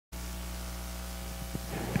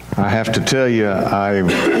I have to tell you, I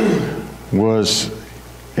was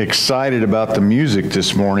excited about the music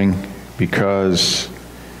this morning because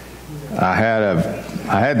I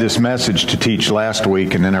had this message to teach last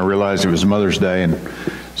week, and then I realized it was Mother's Day, and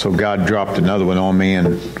so God dropped another one on me,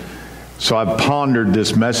 and so I pondered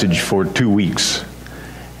this message for 2 weeks,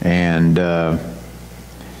 and I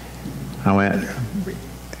went,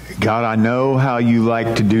 God, I know how you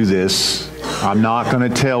like to do this. I'm not going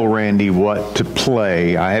to tell Randy what to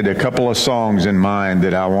play. I had a couple of songs in mind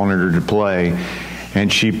that I wanted her to play,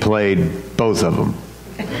 and she played both of them.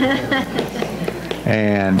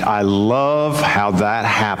 And I love how that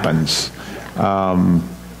happens. Some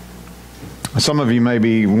of you may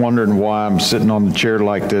be wondering why I'm sitting on the chair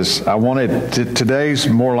like this. Today's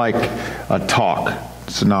more like a talk.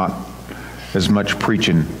 It's not as much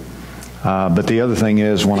preaching. But the other thing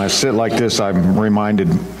is, when I sit like this, I'm reminded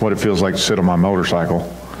what it feels like to sit on my motorcycle.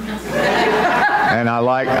 And I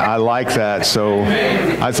like that, so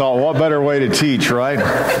I thought, what better way to teach,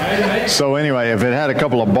 right? So anyway, if it had a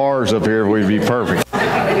couple of bars up here, we'd be perfect.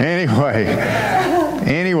 Anyway,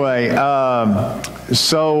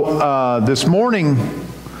 this morning,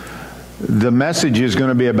 the message is going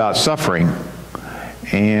to be about suffering.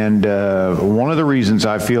 And one of the reasons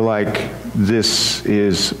I feel like this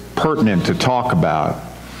is pertinent to talk about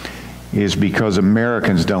is because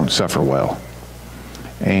Americans don't suffer well.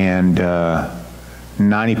 And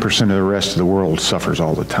 90% of the rest of the world suffers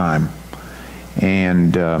all the time.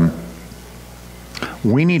 And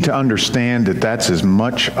we need to understand that that's as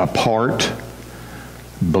much a part,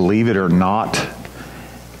 believe it or not,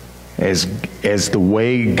 as the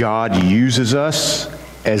way God uses us,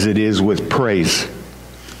 as it is with praise,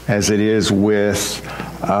 as it is with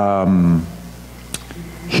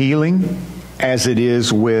healing, as it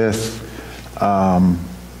is with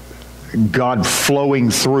God flowing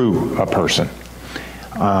through a person.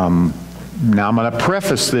 Now I'm going to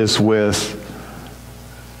preface this with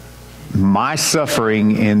my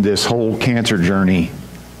suffering in this whole cancer journey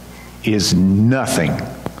is nothing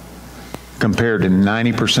compared to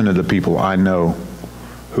 90% of the people I know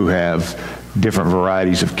who have different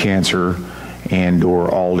varieties of cancer and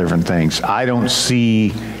or all different things. I don't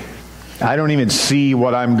even see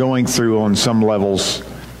what I'm going through on some levels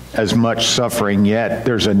as much suffering, yet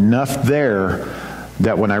there's enough there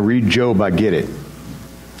that when I read Job, I get it.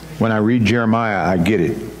 When I read Jeremiah, I get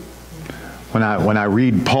it. When I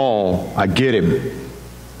read Paul, I get him.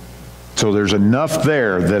 So there's enough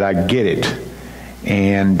there that I get it.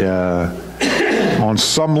 And on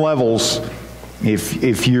some levels,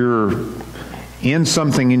 if you're in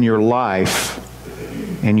something in your life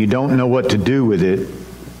and you don't know what to do with it,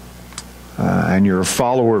 and you're a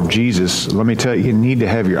follower of Jesus, let me tell you, you need to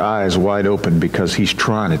have your eyes wide open because he's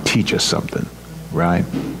trying to teach us something, right?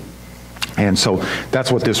 And so that's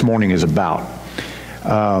what this morning is about.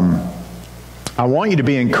 I want you to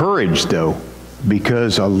be encouraged, though,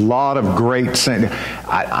 because a lot of great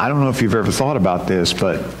I don't know if you've ever thought about this,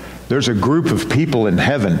 but there's a group of people in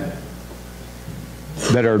heaven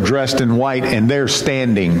that are dressed in white, and they're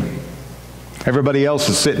standing. Everybody else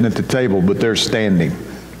is sitting at the table, but they're standing.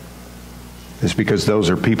 It's because those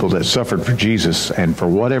are people that suffered for Jesus, and for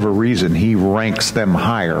whatever reason, he ranks them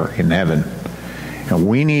higher in heaven. And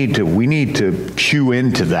we need to chew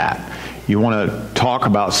into that. You want to talk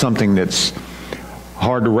about something that's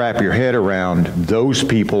hard to wrap your head around. Those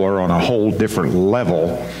people are on a whole different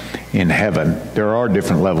level in heaven. There are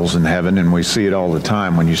different levels in heaven, and we see it all the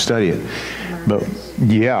time when you study it. But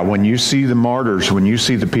yeah, when you see the martyrs, when you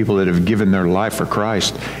see the people that have given their life for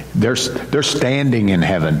Christ, they're standing in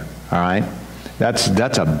heaven. All right, that's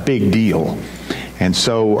a big deal. And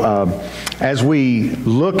so as we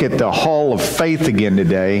look at the Hall of Faith again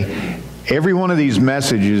today, every one of these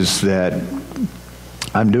messages that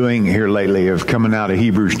I'm doing here lately have coming out of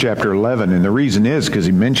Hebrews chapter 11, and the reason is because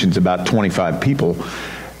he mentions about 25 people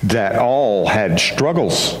that all had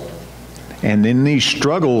struggles. And in these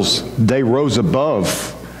struggles, they rose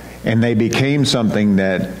above, and they became something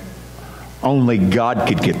that only God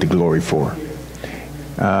could get the glory for.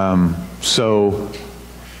 So,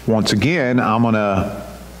 once again, I'm going to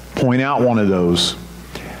point out one of those.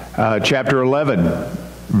 Chapter 11,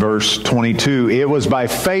 verse 22. It was by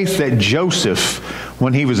faith that Joseph,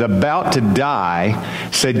 when he was about to die,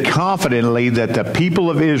 said confidently that the people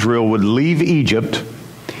of Israel would leave Egypt.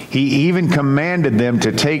 He even commanded them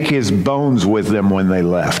to take his bones with them when they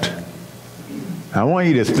left. I want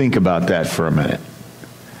you to think about that for a minute.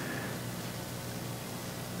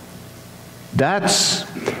 That's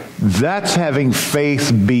having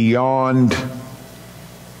faith beyond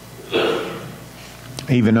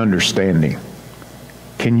even understanding.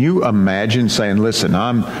 Can you imagine saying, listen,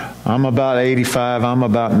 I'm about 85, I'm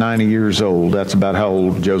about 90 years old. That's about how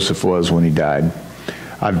old Joseph was when he died.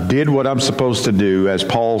 I've did what I'm supposed to do. As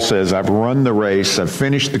Paul says, I've run the race, I've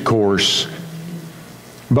finished the course.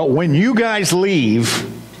 But when you guys leave,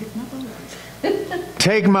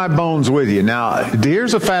 take my bones with you. Now,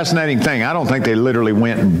 here's a fascinating thing. I don't think they literally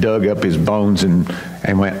went and dug up his bones and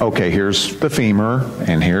went, okay, here's the femur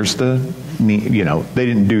and here's the knee. You know, they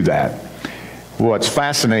didn't do that. What's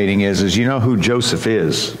fascinating is you know who Joseph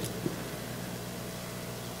is?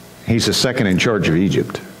 He's the second in charge of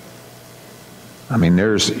Egypt. I mean,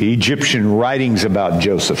 there's Egyptian writings about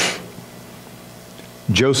Joseph.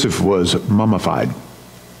 Joseph was mummified.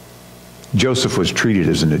 Joseph was treated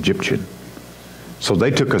as an Egyptian. So they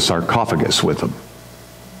took a sarcophagus with them.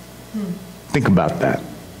 Think about that.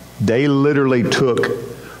 They literally took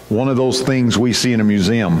one of those things we see in a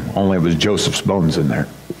museum, only it was Joseph's bones in there.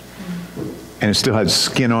 And it still had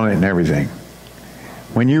skin on it and everything.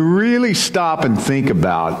 When you really stop and think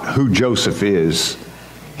about who Joseph is,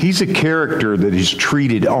 he's a character that is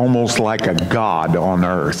treated almost like a god on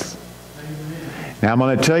earth. Now I'm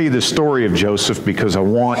going to tell you the story of Joseph because I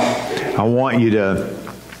want you to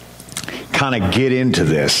kind of get into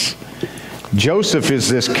this. Joseph is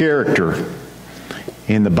this character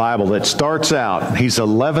in the Bible that starts out, he's the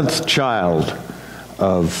 11th child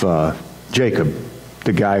of Jacob,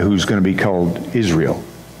 the guy who's going to be called Israel.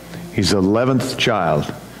 He's the 11th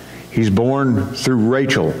child. He's born through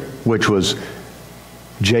Rachel, which was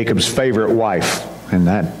Jacob's favorite wife. And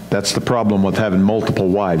that's the problem with having multiple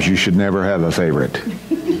wives. You should never have a favorite.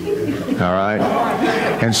 All right?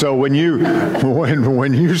 And so when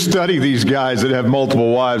you study these guys that have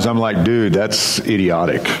multiple wives, I'm like, dude, that's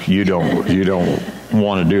idiotic. You don't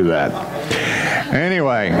want to do that.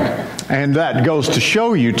 Anyway, and that goes to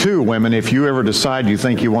show you too, women, if you ever decide you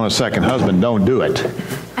think you want a second husband, don't do it.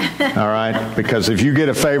 All right? Because if you get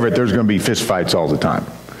a favorite, there's going to be fist fights all the time.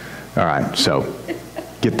 All right, so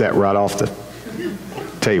get that right off the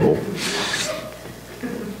table.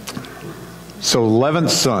 So 11th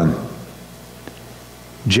son.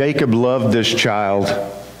 Jacob loved this child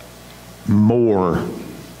more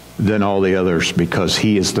than all the others because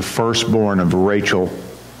he is the firstborn of Rachel,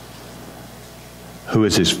 who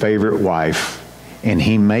is his favorite wife, and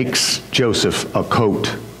he makes Joseph a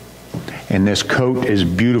coat. And this coat is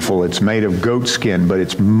beautiful. It's made of goat skin, but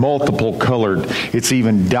it's multiple colored. It's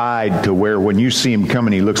even dyed to where when you see him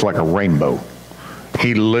coming, he looks like a rainbow.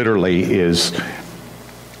 He literally is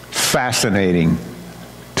fascinating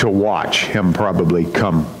to watch him probably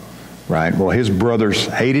come, right? Well, his brothers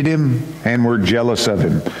hated him and were jealous of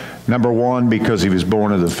him. Number one, because he was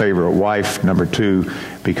born of the favorite wife. Number two,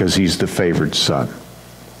 because he's the favored son.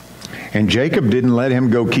 And Jacob didn't let him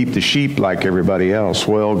go keep the sheep like everybody else.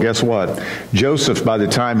 Well, guess what? Joseph, by the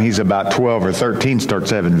time he's about 12 or 13, starts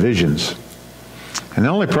having visions. And the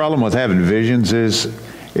only problem with having visions is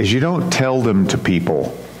you don't tell them to people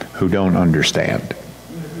who don't understand.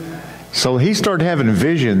 So he started having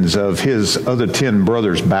visions of his other 10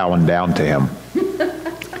 brothers bowing down to him.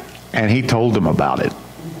 And he told them about it.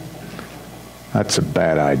 That's a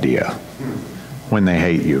bad idea when they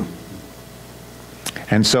hate you.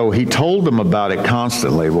 And so he told them about it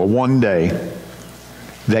constantly. Well, one day,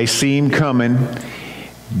 they see him coming.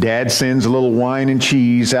 Dad sends a little wine and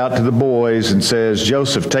cheese out to the boys and says,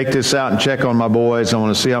 Joseph, take this out and check on my boys. I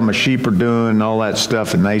want to see how my sheep are doing and all that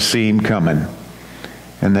stuff. And they see him coming.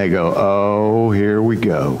 And they go, oh, here we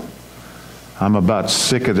go. I'm about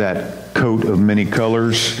sick of that coat of many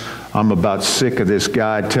colors. I'm about sick of this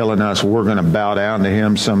guy telling us we're going to bow down to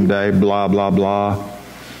him someday, blah, blah, blah.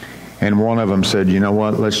 And one of them said, you know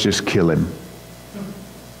what, let's just kill him.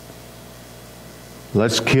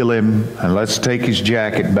 Let's kill him and let's take his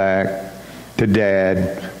jacket back to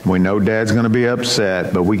Dad. We know Dad's going to be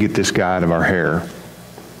upset, but we get this guy out of our hair.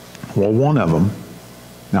 Well, one of them,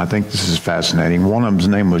 and I think this is fascinating, one of them's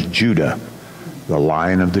name was Judah, the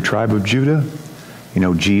Lion of the tribe of Judah. You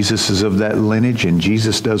know, Jesus is of that lineage, and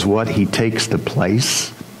Jesus does what? He takes the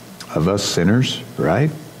place of us sinners, right?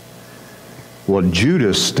 Well,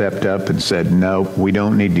 Judah stepped up and said, no, we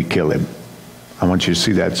don't need to kill him. I want you to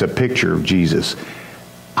see that. It's a picture of Jesus.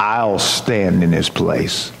 I'll stand in his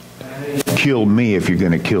place. Kill me if you're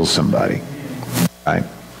going to kill somebody. Right?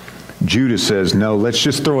 Judah says, no, let's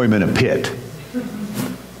just throw him in a pit.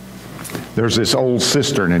 There's this old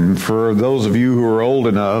cistern, and for those of you who are old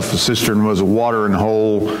enough, a cistern was a watering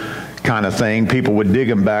hole kind of thing. People would dig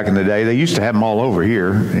them back in the day. They used to have them all over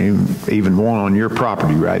here, even one on your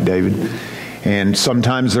property, right, David? And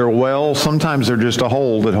sometimes they're a well, sometimes they're just a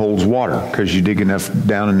hole that holds water because you dig enough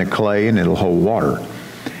down in the clay and it'll hold water.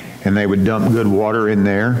 and they would dump good water in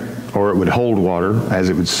there, or it would hold water as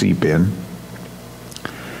it would seep in.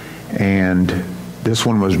 And this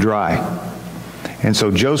one was dry. And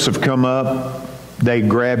so Joseph come up, they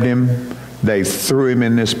grabbed him, they threw him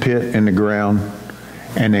in this pit in the ground,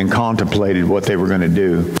 and then contemplated what they were going to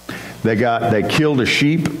do. They killed a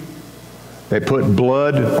sheep, they put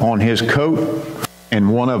blood on his coat,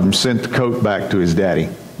 and one of them sent the coat back to his daddy.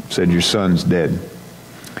 Said, your son's dead.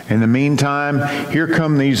 In the meantime, here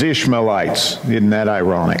come these Ishmaelites. Isn't that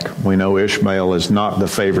ironic? We know Ishmael is not the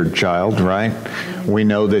favored child, right? We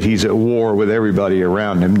know that he's at war with everybody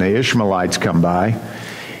around him. The Ishmaelites come by,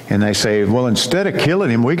 and they say, well, instead of killing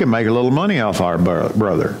him, we can make a little money off our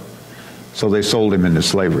brother. So they sold him into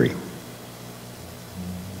slavery.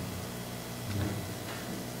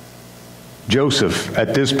 Joseph,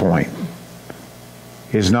 at this point,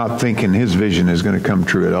 is not thinking his vision is going to come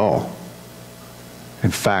true at all. In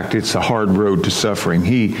fact, it's a hard road to suffering.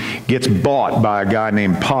 He gets bought by a guy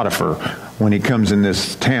named Potiphar when he comes in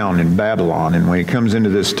this town in Babylon. And when he comes into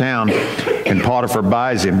this town and Potiphar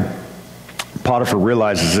buys him, Potiphar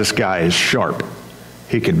realizes this guy is sharp.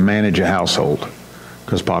 He can manage a household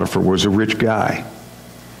because Potiphar was a rich guy.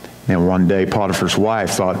 And one day Potiphar's wife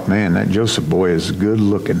thought, man, that Joseph boy is good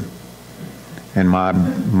looking. And my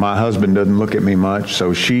husband doesn't look at me much,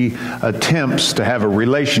 so she attempts to have a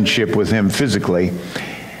relationship with him physically.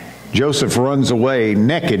 Joseph runs away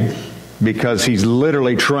naked because he's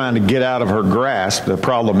literally trying to get out of her grasp. The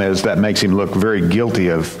problem is that makes him look very guilty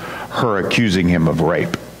of her accusing him of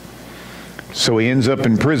rape. So he ends up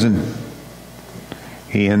in prison.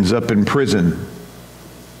 He ends up in prison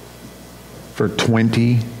for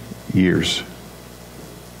 20 years.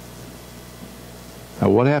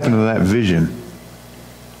 Now, what happened to that vision?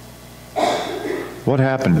 What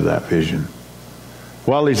happened to that vision?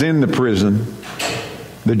 While he's in the prison,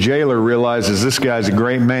 the jailer realizes this guy's a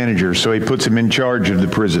great manager, so he puts him in charge of the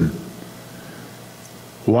prison.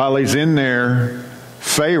 While he's in there,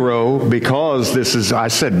 Pharaoh, because this is, I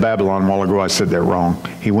said Babylon a while ago, I said that wrong.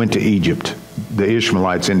 He went to Egypt. The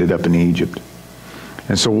Ishmaelites ended up in Egypt.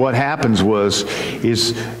 And so what happens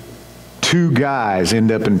is two guys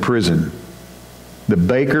end up in prison. The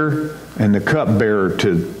baker and the cupbearer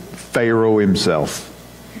to Pharaoh himself.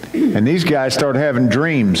 And these guys start having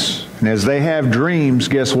dreams. And as they have dreams,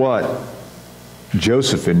 guess what?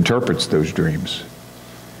 Joseph interprets those dreams.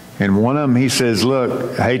 And one of them, he says,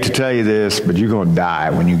 look, I hate to tell you this, but you're going to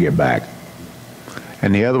die when you get back.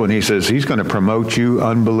 And the other one, he says, he's going to promote you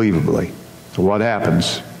unbelievably. So what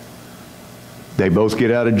happens? They both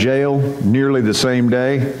get out of jail nearly the same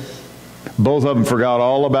day. Both of them forgot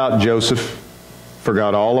all about Joseph,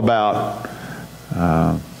 forgot all about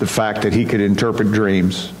the fact that he could interpret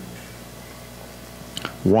dreams.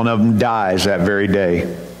 One of them dies that very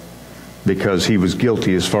day because he was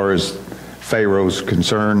guilty as far as Pharaoh's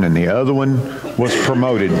concerned, and the other one was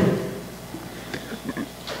promoted.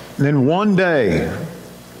 Then one day,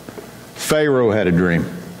 Pharaoh had a dream.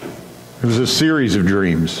 It was a series of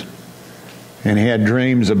dreams. And he had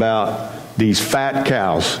dreams about these fat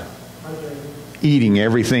cows eating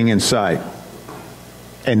everything in sight.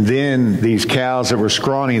 And then these cows that were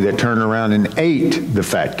scrawny that turned around and ate the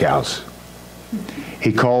fat cows.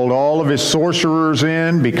 He called all of his sorcerers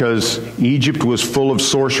in because Egypt was full of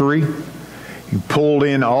sorcery. He pulled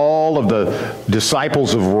in all of the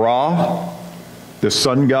disciples of Ra, the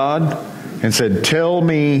sun god, and said, tell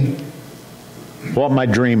me what my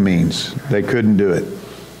dream means. They couldn't do it.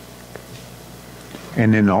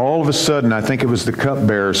 And then all of a sudden, I think it was the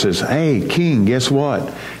cupbearer says, hey, king, guess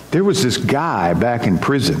what? There was this guy back in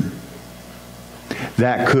prison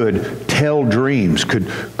that could tell dreams,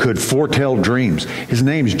 could foretell dreams. His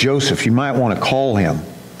name's Joseph. You might want to call him.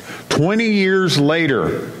 20 years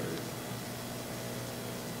later,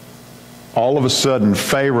 all of a sudden,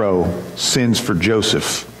 Pharaoh sends for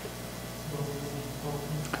Joseph.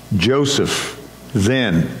 Joseph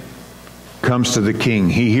then comes to the king.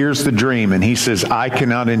 He hears the dream and he says, I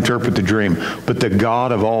cannot interpret the dream, but the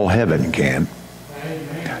God of all heaven can.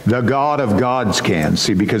 The God of gods can.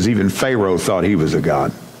 See, because even Pharaoh thought he was a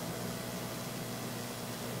god.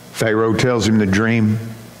 Pharaoh tells him the dream.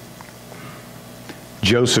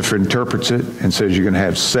 Joseph interprets it and says, you're going to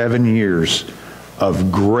have 7 years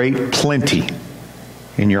of great plenty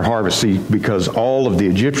in your harvest. See, because all of the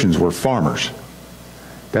Egyptians were farmers.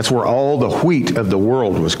 That's where all the wheat of the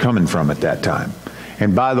world was coming from at that time.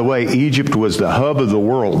 And by the way, Egypt was the hub of the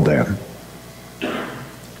world then.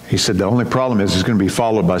 He said the only problem is it's going to be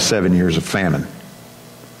followed by 7 years of famine.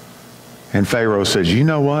 And Pharaoh says, you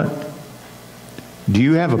know what? Do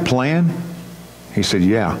you have a plan? He said,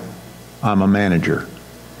 yeah, I'm a manager.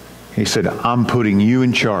 He said, I'm putting you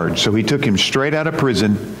in charge. So he took him straight out of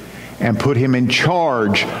prison and put him in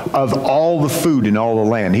charge of all the food in all the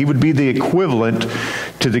land. He would be the equivalent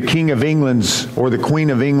to the King of England's or the Queen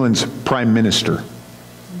of England's prime minister.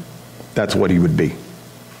 That's what he would be.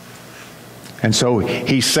 And so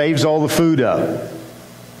he saves all the food up.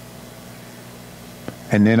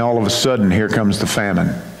 And then all of a sudden, here comes the famine.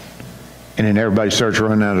 And then everybody starts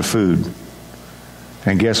running out of food.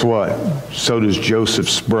 And guess what? So does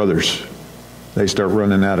Joseph's brothers. They start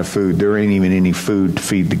running out of food. There ain't even any food to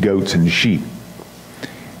feed the goats and the sheep.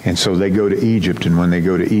 And so they go to Egypt. And when they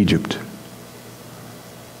go to Egypt,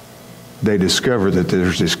 they discover that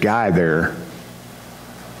there's this guy there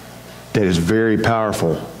that is very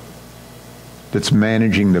powerful, that's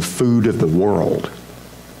managing the food of the world.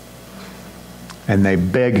 And they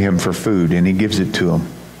beg him for food, and he gives it to them.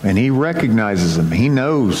 And he recognizes them. He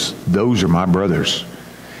knows those are my brothers.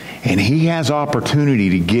 And he has opportunity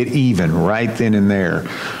to get even right then and there.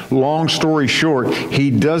 Long story short,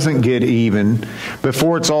 he doesn't get even.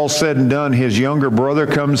 Before it's all said and done, his younger brother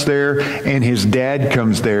comes there, and his dad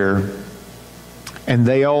comes there. And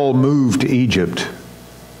they all move to Egypt.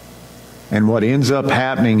 And what ends up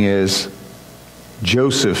happening is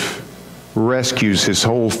Joseph rescues his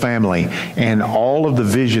whole family, and all of the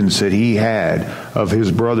visions that he had of his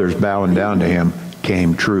brothers bowing down to him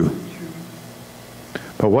came true.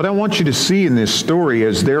 But what I want you to see in this story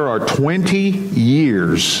is there are 20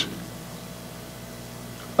 years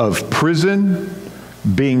of prison,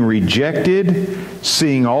 being rejected,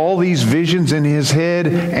 seeing all these visions in his head,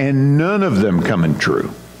 and none of them coming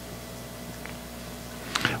true.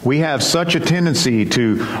 We have such a tendency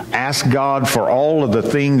to ask God for all of the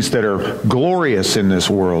things that are glorious in this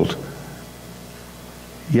world.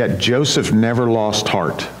 Yet Joseph never lost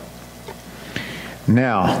heart.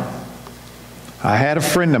 Now, I had a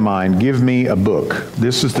friend of mine give me a book.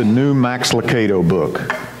 This is the new Max Lucado book.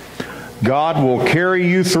 God Will Carry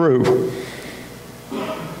You Through.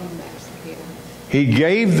 He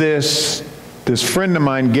gave this friend of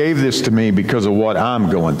mine gave this to me because of what I'm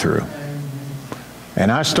going through. And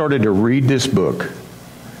I started to read this book,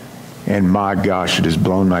 and my gosh, it has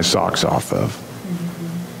blown my socks off of.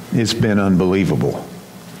 It's been unbelievable.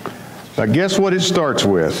 But guess what it starts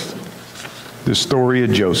with? The story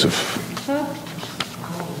of Joseph.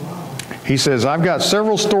 He says, I've got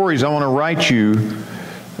several stories I want to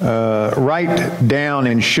write down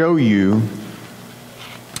and show you.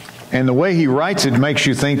 And the way he writes it makes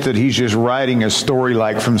you think that he's just writing a story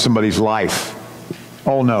like from somebody's life.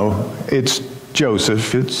 Oh no, it's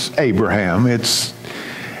Joseph, it's Abraham,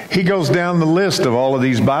 he goes down the list of all of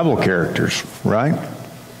these Bible characters, right?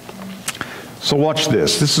 So watch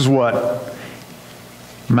this. This is what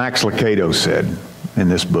Max Lucado said in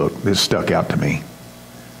this book. This stuck out to me.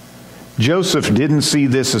 Joseph didn't see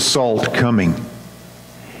this assault coming.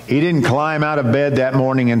 He didn't climb out of bed that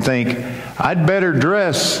morning and think, I'd better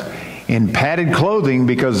dress in padded clothing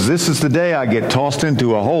because this is the day I get tossed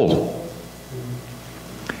into a hole.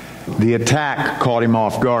 The attack caught him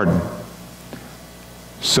off guard.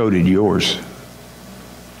 So did yours.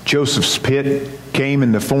 Joseph's pit came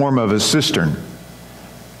in the form of a cistern.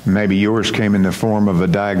 Maybe yours came in the form of a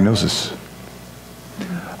diagnosis,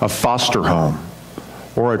 a foster home,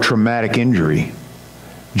 or a traumatic injury.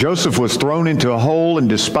 Joseph was thrown into a hole and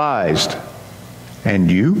despised. And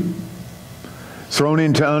you? Thrown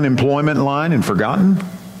into unemployment line and forgotten?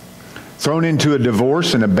 Thrown into a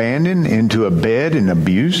divorce and abandoned, into a bed and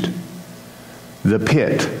abused? The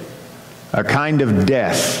pit, a kind of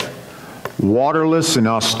death, waterless and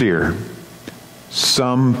austere.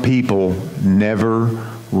 Some people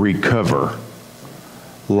never recover.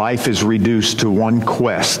 Life is reduced to one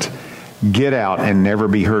quest: get out and never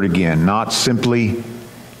be hurt again. Not simply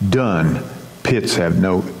done. Pits have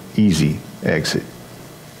no easy exit.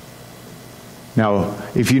 Now,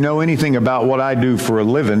 if you know anything about what I do for a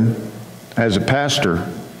living as a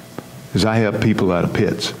pastor, is I help people out of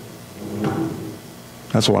pits.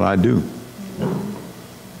 That's what I do.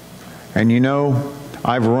 And you know,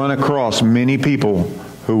 I've run across many people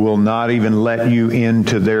who will not even let you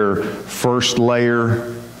into their first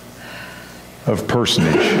layer of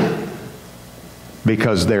personage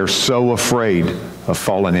because they're so afraid of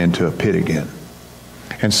falling into a pit again.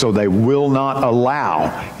 And so they will not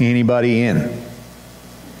allow anybody in.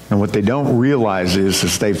 And what they don't realize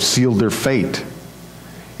is they've sealed their fate.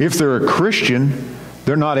 If they're a Christian,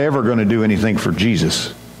 they're not ever going to do anything for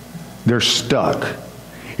Jesus. They're stuck.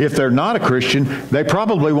 If they're not a Christian, they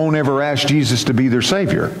probably won't ever ask Jesus to be their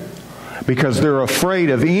Savior because they're afraid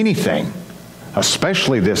of anything,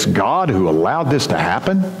 especially this God who allowed this to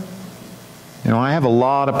happen. You know, I have a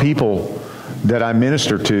lot of people that I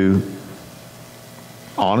minister to,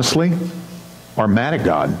 honestly, are mad at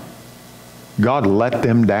God. God let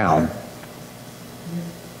them down.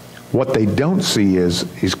 What they don't see is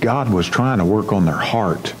God was trying to work on their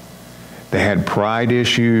heart. They had pride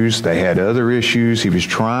issues. They had other issues. He was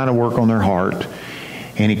trying to work on their heart.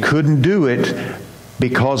 And he couldn't do it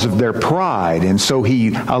because of their pride. And so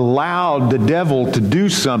he allowed the devil to do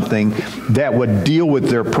something that would deal with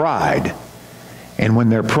their pride. And when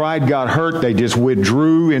their pride got hurt, they just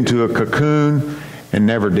withdrew into a cocoon and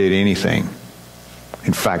never did anything.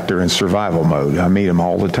 In fact, they're in survival mode. I meet them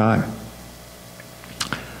all the time.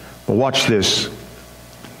 But watch this.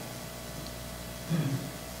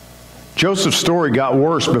 Joseph's story got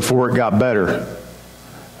worse before it got better.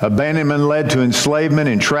 Abandonment led to enslavement,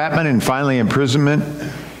 entrapment, and finally imprisonment.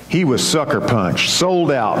 He was sucker punched,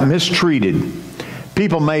 sold out, mistreated.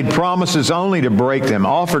 People made promises only to break them,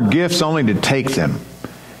 offered gifts only to take them.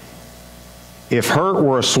 If hurt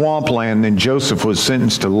were a swampland, then Joseph was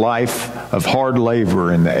sentenced to life of hard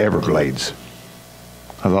labor in the Everglades.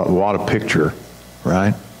 I thought, what a picture,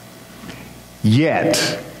 right?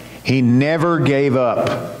 Yet, he never gave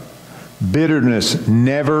up. Bitterness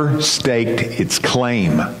never staked its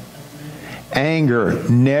claim. Anger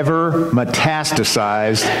never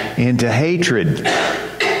metastasized into hatred.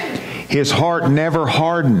 His heart never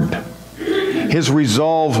hardened. His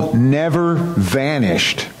resolve never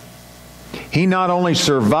vanished. He not only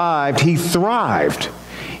survived, he thrived.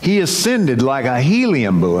 He ascended like a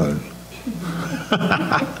helium balloon.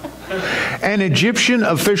 An Egyptian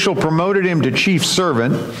official promoted him to chief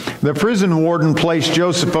servant. The prison warden placed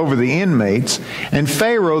Joseph over the inmates. And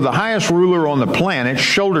Pharaoh, the highest ruler on the planet,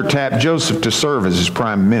 shoulder-tapped Joseph to serve as his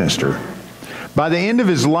prime minister. By the end of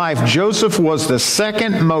his life, Joseph was the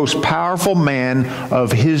second most powerful man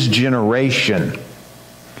of his generation.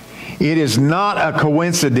 It is not a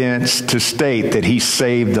coincidence to state that he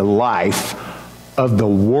saved the life of the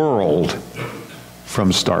world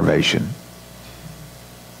from starvation.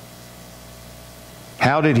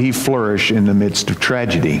 How did he flourish in the midst of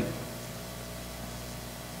tragedy?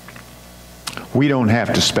 We don't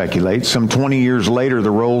have to speculate. Some 20 years later, the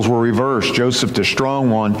roles were reversed. Joseph, the strong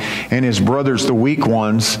one, and his brothers, the weak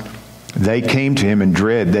ones, they came to him in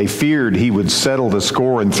dread. They feared he would settle the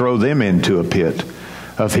score and throw them into a pit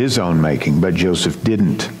of his own making, but Joseph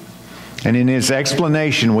didn't. And in his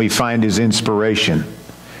explanation, we find his inspiration.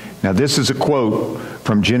 Now, this is a quote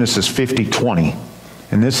from Genesis 50:20,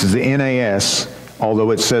 and this is the NAS,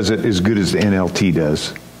 although it says it as good as the NLT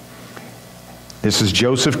does. This is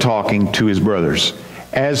Joseph talking to his brothers.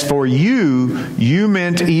 As for you, you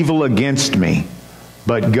meant evil against me,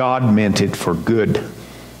 but God meant it for good,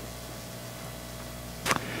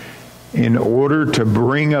 in order to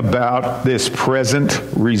bring about this present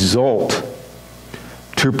result,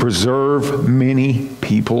 to preserve many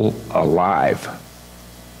people alive.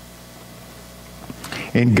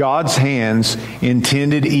 In God's hands,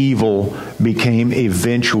 intended evil became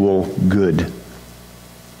eventual good.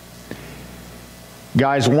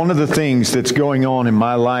 Guys, one of the things that's going on in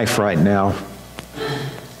my life right now,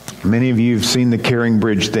 many of you have seen the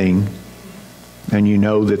CaringBridge thing, and you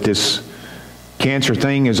know that this cancer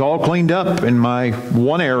thing is all cleaned up in my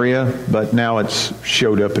one area, but now it's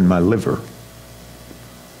showed up in my liver.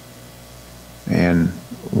 And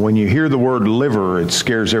when you hear the word liver, it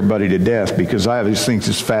scares everybody to death, because I always think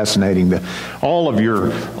it's fascinating that all of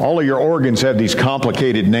your organs have these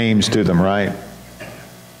complicated names to them, right?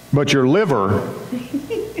 But your liver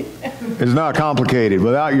is not complicated.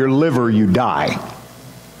 Without your liver, you die.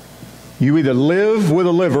 You either live with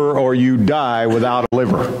a liver or you die without a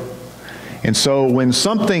liver. And so when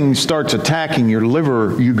something starts attacking your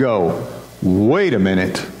liver, you go, wait a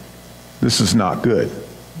minute, this is not good.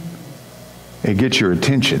 It gets your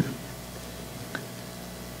attention.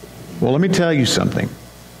 Well, let me tell you something.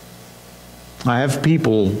 I have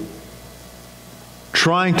people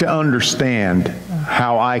trying to understand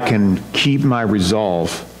how I can keep my resolve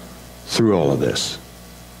through all of this.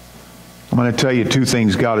 I'm going to tell you two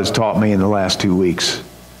things God has taught me in the last 2 weeks.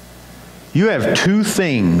 You have two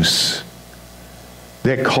things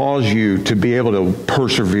that cause you to be able to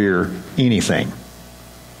persevere anything: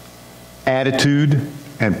 attitude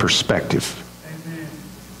and perspective.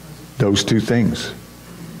 Those two things.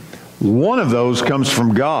 One of those comes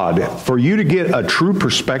from God. For you to get a true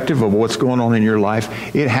perspective of what's going on in your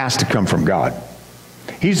life, it has to come from God.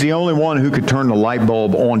 He's the only one who could turn the light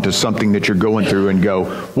bulb on to something that you're going through and go,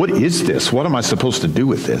 what is this? What am I supposed to do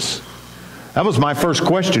with this? That was my first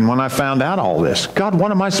question when I found out all this. God, what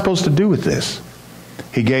am I supposed to do with this?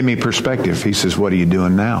 He gave me perspective. He says, what are you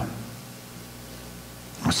doing now?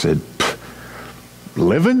 I said,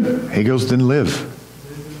 Living? He goes, then live.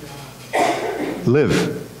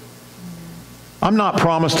 Live. I'm not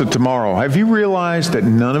promised a tomorrow. Have you realized that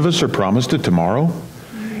none of us are promised a tomorrow?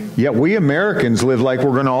 Yet we Americans live like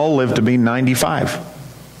we're going to all live to be 95.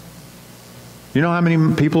 You know how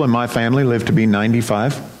many people in my family live to be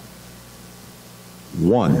 95?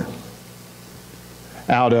 One.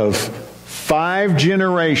 Out of 5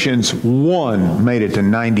 generations, 1 made it to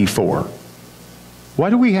 94. Why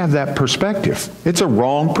do we have that perspective? It's a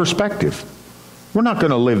wrong perspective. We're not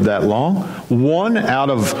going to live that long. 1 out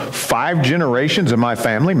of 5 generations of my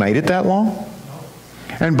family made it that long.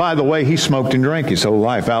 And by the way, he smoked and drank his whole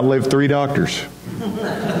life, outlived 3 doctors.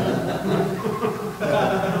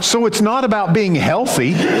 So it's not about being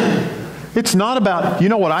healthy. It's not about, you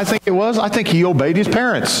know what I think it was? I think he obeyed his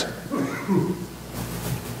parents.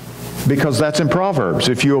 Because that's in Proverbs.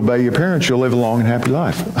 If you obey your parents, you'll live a long and happy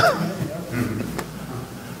life.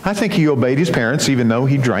 I think he obeyed his parents even though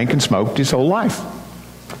he drank and smoked his whole life.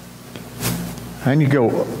 And you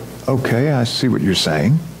go, okay, I see what you're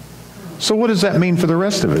saying. So what does that mean for the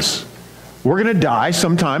rest of us? We're going to die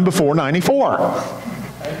sometime before 94.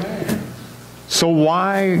 So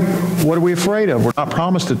what are we afraid of? We're not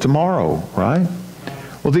promised a tomorrow, right?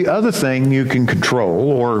 Well, the other thing you can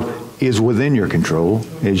control, or is within your control,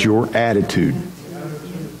 is your attitude.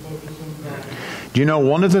 Do you know,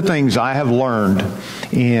 one of the things I have learned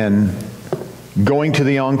in going to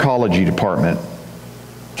the oncology department,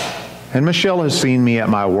 and Michelle has seen me at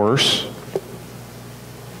my worst.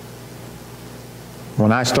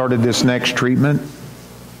 When I started this next treatment,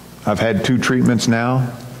 I've had 2 treatments now.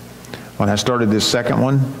 When I started this second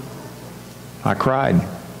one, I cried.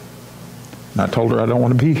 And I told her I don't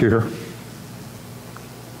want to be here.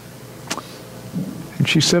 And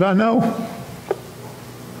she said, I know.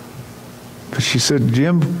 But she said,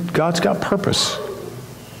 Jim, God's got purpose.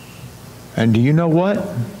 And do you know what?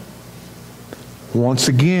 Once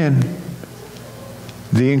again,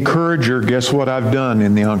 the encourager, guess what I've done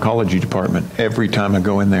in the oncology department? Every time I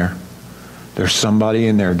go in there, there's somebody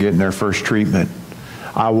in there getting their first treatment.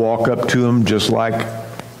 I walk up to them just like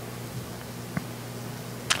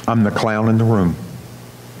I'm the clown in the room.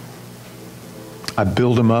 I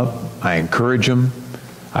build them up. I encourage them.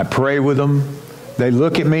 I pray with them. They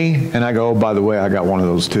look at me and I go, oh, by the way, I got one of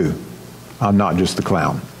those too. I'm not just the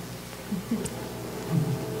clown.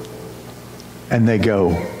 And they go,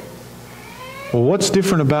 well, what's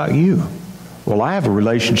different about you? Well, I have a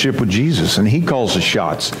relationship with Jesus and he calls the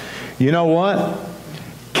shots. You know what?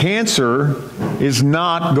 Cancer is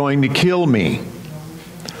not going to kill me.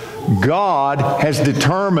 God has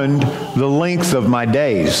determined the length of my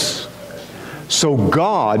days. So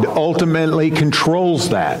God ultimately controls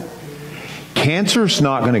that. Cancer's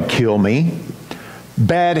not going to kill me.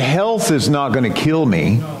 Bad health is not going to kill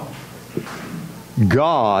me.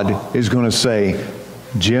 God is going to say,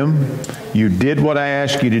 Jim, you did what I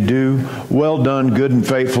asked you to do. Well done, good and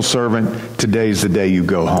faithful servant. Today's the day you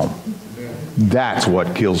go home. That's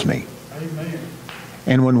what kills me.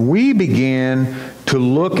 And when we begin to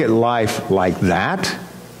look at life like that,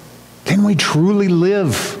 then we truly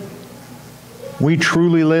live. We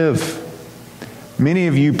truly live. Many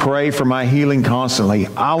of you pray for my healing constantly.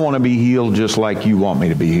 I want to be healed just like you want me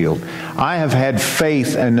to be healed. I have had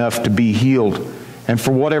faith enough to be healed. And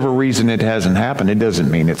for whatever reason it hasn't happened, it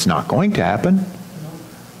doesn't mean it's not going to happen.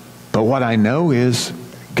 But what I know is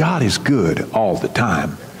God is good all the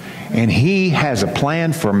time. And he has a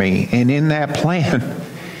plan for me. And in that plan,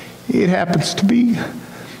 it happens to be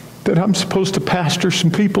that I'm supposed to pastor some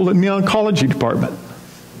people in the oncology department.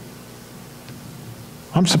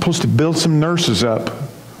 I'm supposed to build some nurses up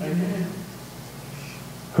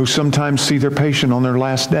who sometimes see their patient on their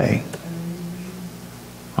last day.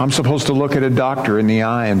 I'm supposed to look at a doctor in the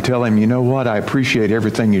eye and tell him, you know what, I appreciate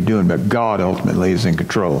everything you're doing, but God ultimately is in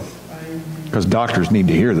control. Because doctors need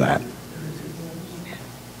to hear that.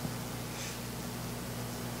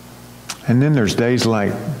 And then there's days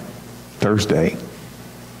like Thursday,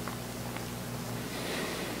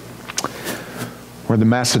 or the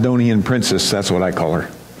Macedonian princess, that's what I call her.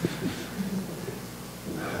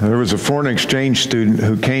 There was a foreign exchange student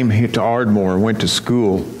who came here to Ardmore, went to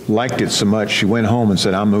school, liked it so much, she went home and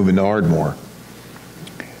said, I'm moving to Ardmore.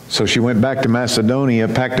 So she went back to Macedonia,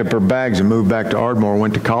 packed up her bags and moved back to Ardmore,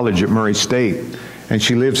 went to college at Murray State. And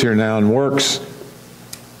she lives here now and works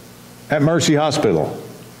at Mercy Hospital.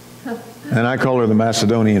 And I call her the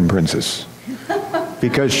Macedonian princess.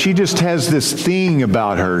 Because she just has this thing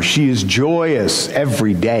about her. She is joyous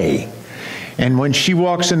every day. And when she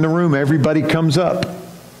walks in the room, everybody comes up.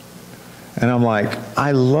 And I'm like,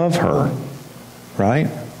 I love her, right?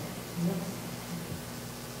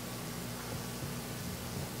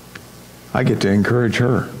 I get to encourage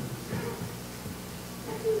her.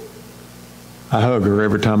 I hug her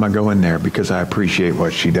every time I go in there because I appreciate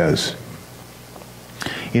what she does.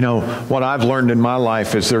 You know, what I've learned in my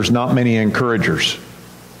life is there's not many encouragers.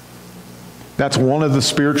 That's one of the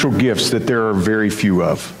spiritual gifts that there are very few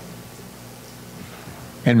of.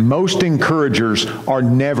 And most encouragers are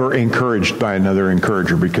never encouraged by another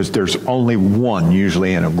encourager because there's only one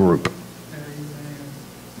usually in a group.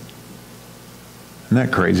 Isn't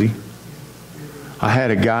that crazy? I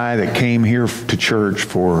had a guy that came here to church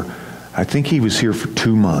for, I think he was here for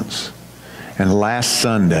 2 months. And last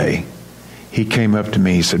Sunday, he came up to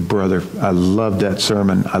me. He said, "Brother, I love that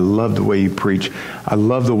sermon. I love the way you preach. I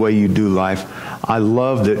love the way you do life. I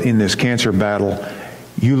love that in this cancer battle,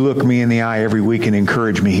 you look me in the eye every week and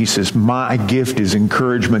encourage me." He says, "My gift is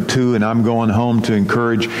encouragement too, and I'm going home to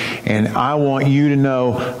encourage. And I want you to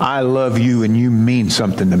know I love you and you mean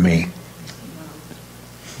something to me."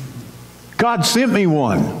 God sent me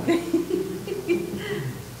one.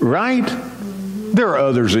 Right? There are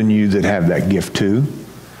others in you that have that gift too.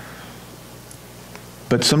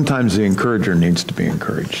 But sometimes the encourager needs to be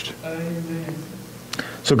encouraged. Amen.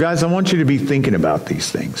 So guys, I want you to be thinking about these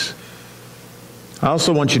things. I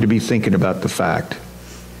also want you to be thinking about the fact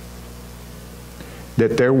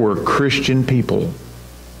that there were Christian people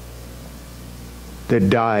that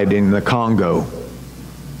died in the Congo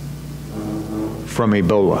from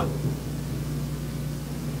Ebola.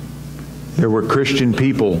 There were Christian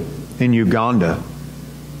people in Uganda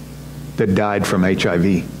that died from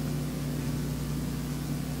HIV.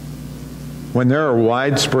 When there are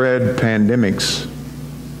widespread pandemics,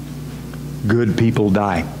 good people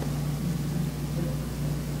die.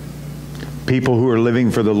 People who are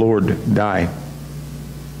living for the Lord die.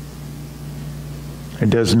 It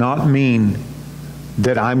does not mean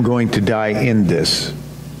that I'm going to die in this.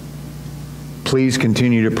 Please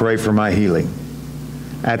continue to pray for my healing.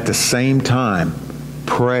 At the same time,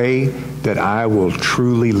 pray that I will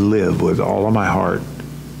truly live with all of my heart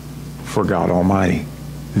for God Almighty.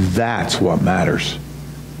 That's what matters.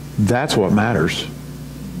 That's what matters.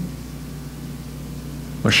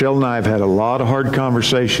 Michelle and I have had a lot of hard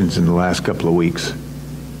conversations in the last couple of weeks.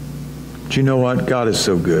 But you know what? God is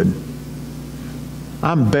so good.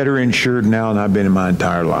 I'm better insured now than I've been in my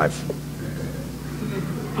entire life.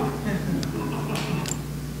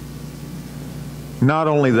 Not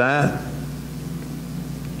only that,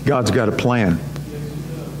 God's got a plan.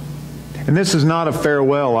 And this is not a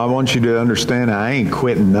farewell. I want you to understand I ain't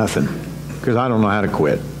quitting nothing because I don't know how to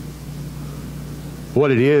quit.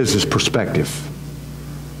 What it is perspective.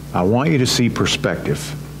 I want you to see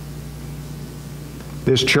perspective.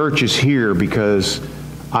 This church is here because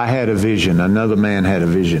I had a vision. Another man had a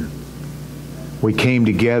vision. We came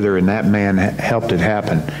together and that man helped it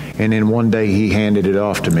happen. And then one day he handed it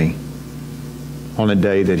off to me on a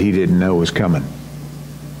day that he didn't know was coming.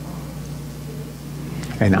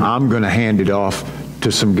 And I'm going to hand it off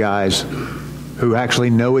to some guys who actually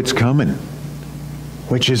know it's coming,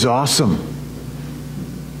 which is awesome.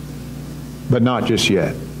 But not just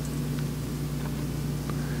yet.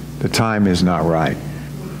 The time is not right.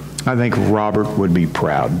 I think Robert would be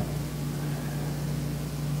proud.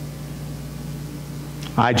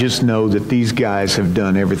 I just know that these guys have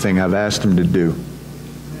done everything I've asked them to do.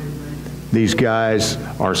 These guys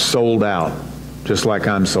are sold out, just like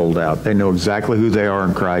I'm sold out. They know exactly who they are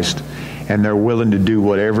in Christ, and they're willing to do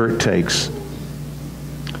whatever it takes.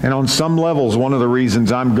 And on some levels, one of the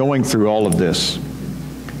reasons I'm going through all of this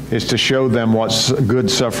is to show them what good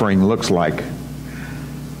suffering looks like.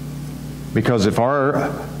 Because if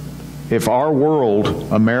our world,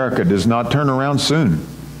 America, does not turn around soon,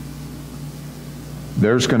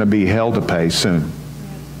 there's going to be hell to pay soon.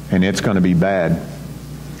 And it's going to be bad.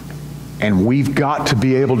 And we've got to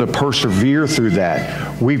be able to persevere through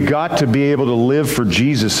that. We've got to be able to live for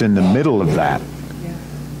Jesus in the middle of that.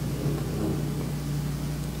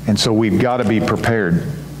 And so we've got to be prepared.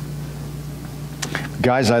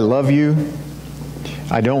 Guys, I love you.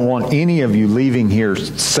 I don't want any of you leaving here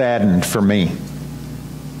saddened for me.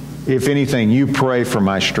 If anything, you pray for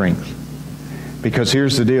my strength. Because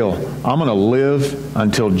here's the deal. I'm going to live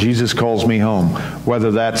until Jesus calls me home.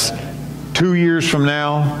 Whether that's 2 years from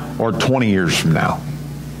now or 20 years from now.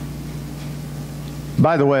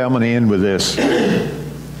 By the way, I'm going to end with this.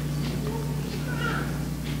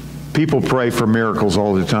 People pray for miracles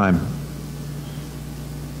all the time.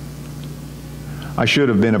 I should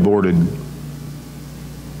have been aborted.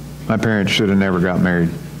 My parents should have never got married.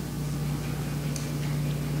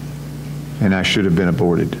 And I should have been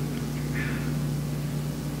aborted.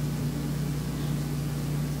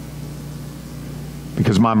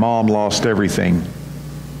 Because my mom lost everything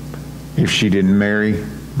if she didn't marry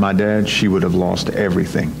my dad, she would have lost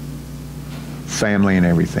everything. Family and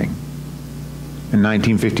everything. In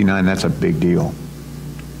 1959, that's a big deal.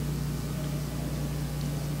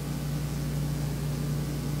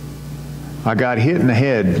 I got hit in the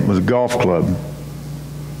head with a golf club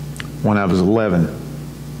when I was 11.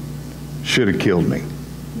 Should have killed me.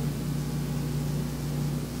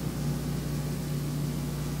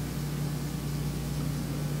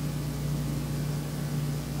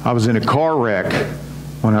 I was in a car wreck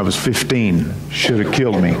when I was 15. Should have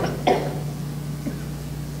killed me.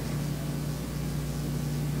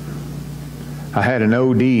 I had an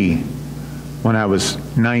OD when I was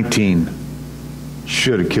 19.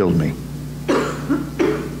 Should have killed me.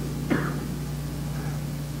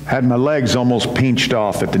 Had my legs almost pinched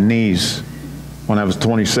off at the knees when I was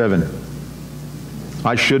 27.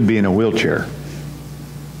 I should be in a wheelchair.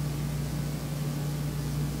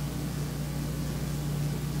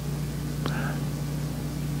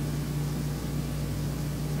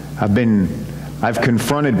 I've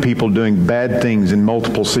confronted people doing bad things in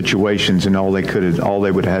multiple situations, and all they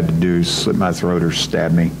would have had to do is slit my throat or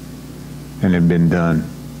stab me, and it had been done.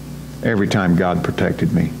 Every time God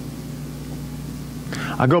protected me.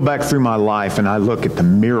 I go back through my life and I look at the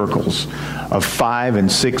miracles of 5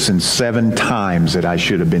 and 6 and 7 times that I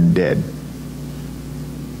should have been dead.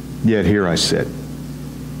 Yet here I sit.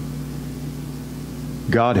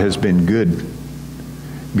 God has been good.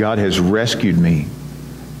 God has rescued me.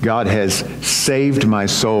 God has saved my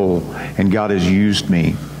soul, and God has used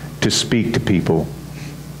me to speak to people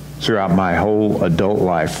throughout my whole adult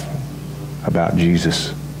life about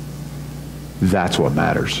Jesus. That's what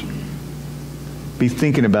matters. Be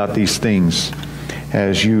thinking about these things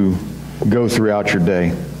as you go throughout your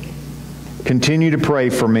day. Continue to pray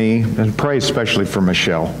for me, and pray especially for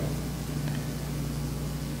Michelle.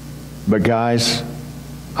 But guys,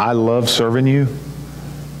 I love serving you,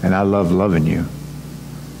 and I love loving you.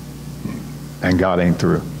 And God ain't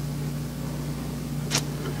through.